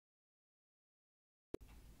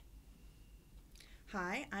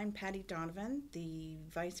Hi, I'm Patty Donovan, the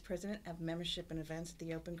Vice President of Membership and Events at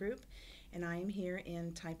the Open Group, and I am here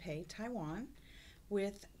in Taipei, Taiwan,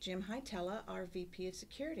 with Jim Hietala, our VP of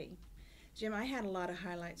Security. Jim, I had a lot of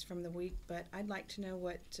highlights from the week, but I'd like to know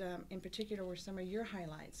what, in particular, were some of your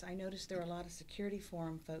highlights. I noticed there were a lot of security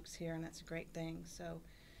forum folks here, and that's a great thing. So,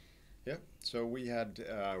 Yep. So we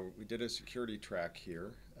did a security track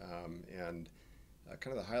here, and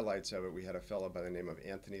kind of the highlights of it. We had a fellow by the name of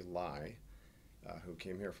Anthony Lai, who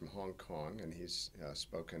came here from Hong Kong, and he's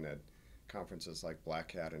spoken at conferences like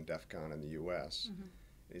Black Hat and DEF CON in the U.S. mhm.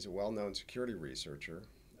 He's a well-known security researcher,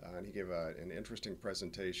 and he gave an interesting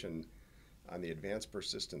presentation on the advanced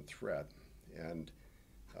persistent threat. And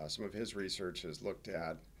some of his research has looked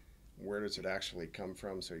at where does it actually come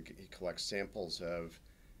from. So he collects samples of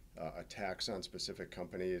attacks on specific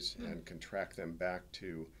companies and can track them back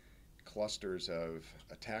to clusters of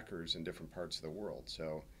attackers in different parts of the world.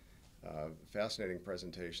 So fascinating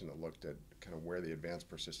presentation that looked at kind of where the advanced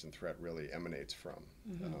persistent threat really emanates from.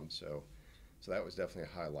 So that was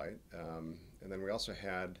definitely a highlight. And then we also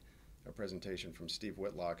had a presentation from Steve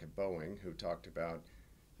Whitlock at Boeing, who talked about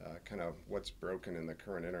kind of what's broken in the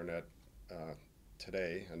current internet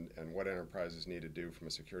today and what enterprises need to do from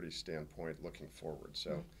a security standpoint looking forward.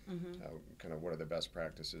 So kind of what are the best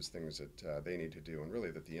practices, things that they need to do, and really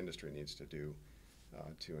that the industry needs to do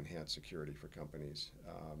to enhance security for companies.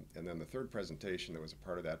 And then the third presentation that was a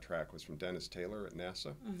part of that track was from Dennis Taylor at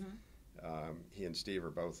NASA. He and Steve are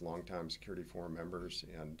both longtime Security Forum members,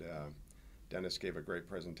 and Dennis gave a great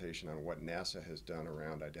presentation on what NASA has done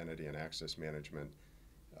around identity and access management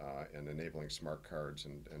and enabling smart cards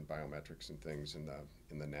and biometrics and things in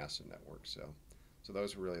the NASA network. So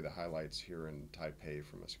those were really the highlights here in Taipei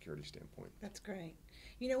from a security standpoint. That's great.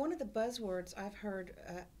 You know, one of the buzzwords I've heard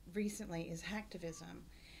recently is hacktivism.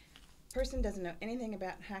 Person doesn't know anything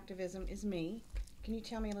about hacktivism is me. Can you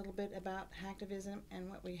tell me a little bit about hacktivism and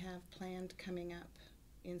what we have planned coming up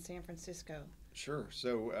in San Francisco? Sure.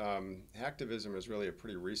 So hacktivism is really a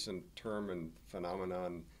pretty recent term and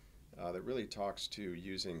phenomenon that really talks to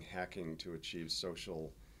using hacking to achieve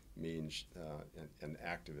social means and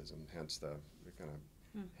activism, hence the kind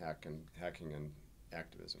of hacking and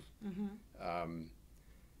activism.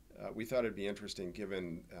 We thought it'd be interesting,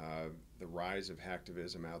 given the rise of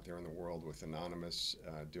hacktivism out there in the world, with Anonymous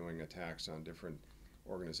doing attacks on different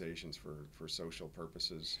organizations for social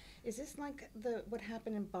purposes. Is this like what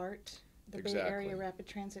happened in BART, the Exactly. Bay Area Rapid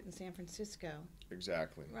Transit in San Francisco?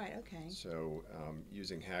 Exactly. Right, okay. So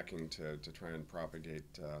using hacking to try and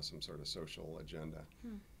propagate some sort of social agenda.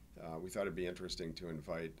 We thought it'd be interesting to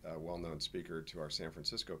invite a well-known speaker to our San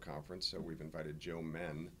Francisco conference, so we've invited Joe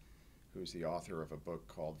Men, who's the author of a book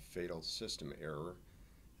called Fatal System Error,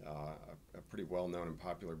 a pretty well-known and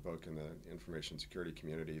popular book in the information security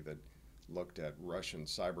community that looked at Russian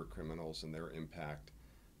cyber criminals and their impact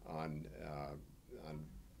on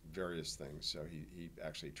various things. So he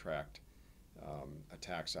actually tracked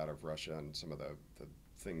attacks out of Russia and some of the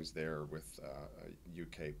things there with a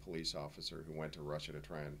UK police officer who went to Russia to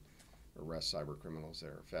try and arrest cyber criminals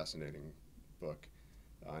there. Fascinating book.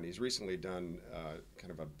 And he's recently done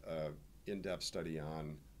kind of a in-depth study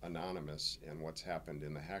on Anonymous and what's happened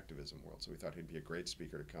in the hacktivism world. So we thought he'd be a great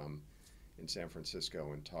speaker to come in San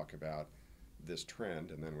Francisco and talk about this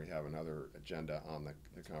trend. And then we have another agenda on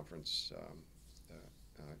the conference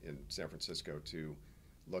in San Francisco to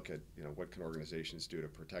look at what can organizations do to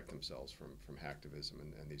protect themselves from hacktivism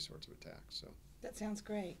and these sorts of attacks. So That sounds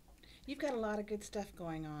great. You've got a lot of good stuff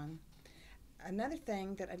going on. Another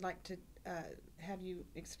thing that I'd like to have you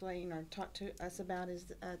explain or talk to us about is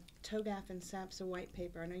TOGAF and SAPSA white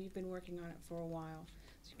paper. I know you've been working on it for a while.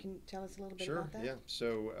 So you can tell us a little bit about that? Sure, yeah.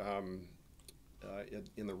 So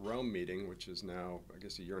in the Rome meeting, which is now, I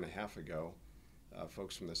guess, a year and a half ago,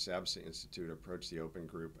 folks from the SABSA Institute approached the Open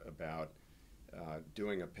Group about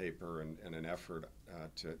doing a paper and an effort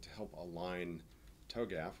to help align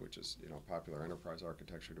TOGAF, which is popular enterprise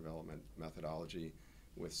architecture development methodology,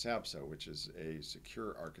 with SABSA, which is a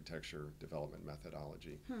secure architecture development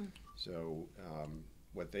methodology. So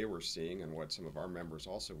what they were seeing and what some of our members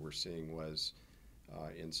also were seeing was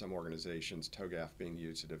in some organizations TOGAF being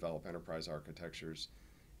used to develop enterprise architectures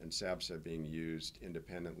and SABSA being used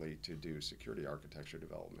independently to do security architecture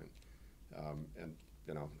development. And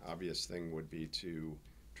obvious thing would be to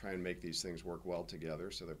try and make these things work well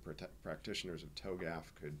together so that practitioners of TOGAF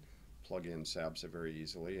could plug in SABSA very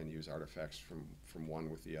easily and use artifacts from one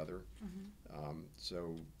with the other.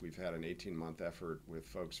 So we've had an 18-month effort with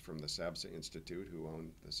folks from the SABSA Institute, who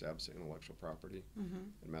own the SABSA intellectual property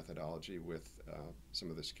and methodology, with some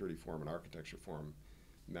of the Security Forum and Architecture Forum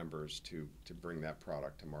members to bring that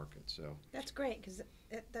product to market. So That's great, because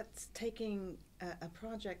that's taking a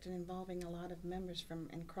project and involving a lot of members from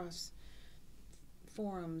and across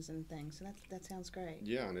forums and things. So that sounds great.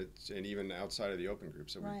 yeah, and even outside of the open group.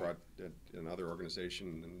 So we Right. brought another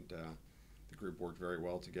organization, and the group worked very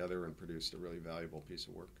well together and produced a really valuable piece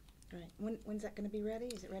of work. Right. When's that going to be ready?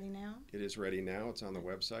 Is it ready now? It is ready now. It's on the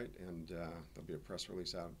website, and there'll be a press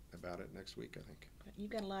release out about it next week, I think. You've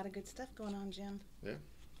got a lot of good stuff going on, Jim. Yeah.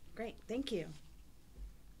 Great. Thank you.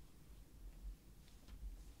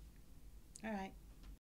 All right.